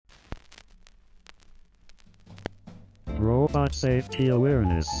Robot Safety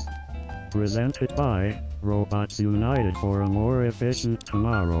Awareness. Presented by Robots United for a More Efficient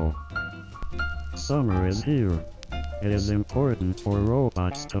Tomorrow. Summer is here. It is important for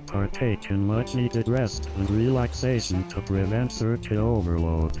robots to partake in much-needed rest and relaxation to prevent circuit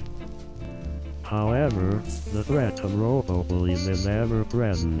overload. However, the threat of robobullies is ever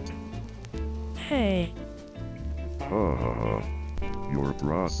present. Hey, Ha. Your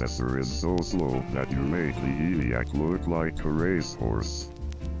processor is so slow that you made the ENIAC look like a racehorse.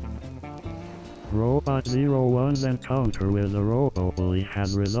 Robot 01's encounter with a robobully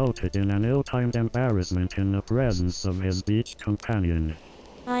has resulted in an ill-timed embarrassment in the presence of his beach companion.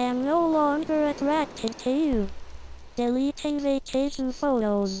 I am no longer attracted to you. Deleting vacation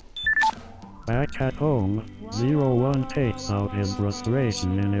photos. Back at home, 01 takes out his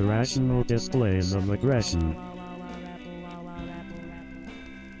frustration in irrational displays of aggression.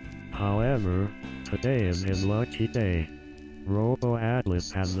 However, today is his lucky day. Robo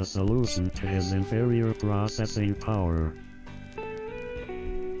Atlas has the solution to his inferior processing power.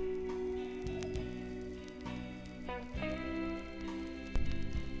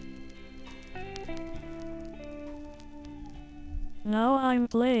 Now I'm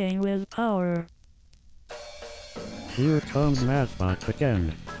playing with power. Here comes Madbot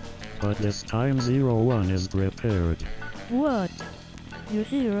again. But this time 01 is prepared. What? You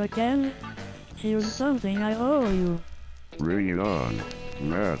here again? Here's something I owe you. Bring it on,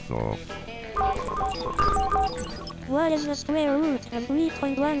 Madbot. What is the square root of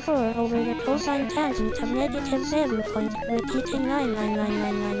 3.14 over the cosine tangent of negative 0. Repeating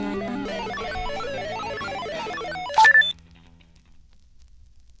 9999999.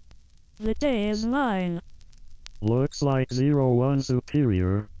 The day is mine. Looks like 01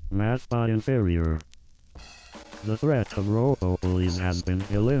 superior, Madbot inferior. The threat of robobullies has been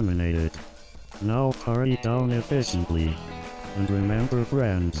eliminated. Now party down efficiently. And remember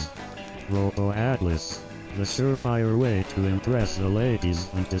friends, Robo Atlas, the surefire way to impress the ladies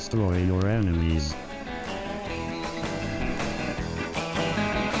and destroy your enemies.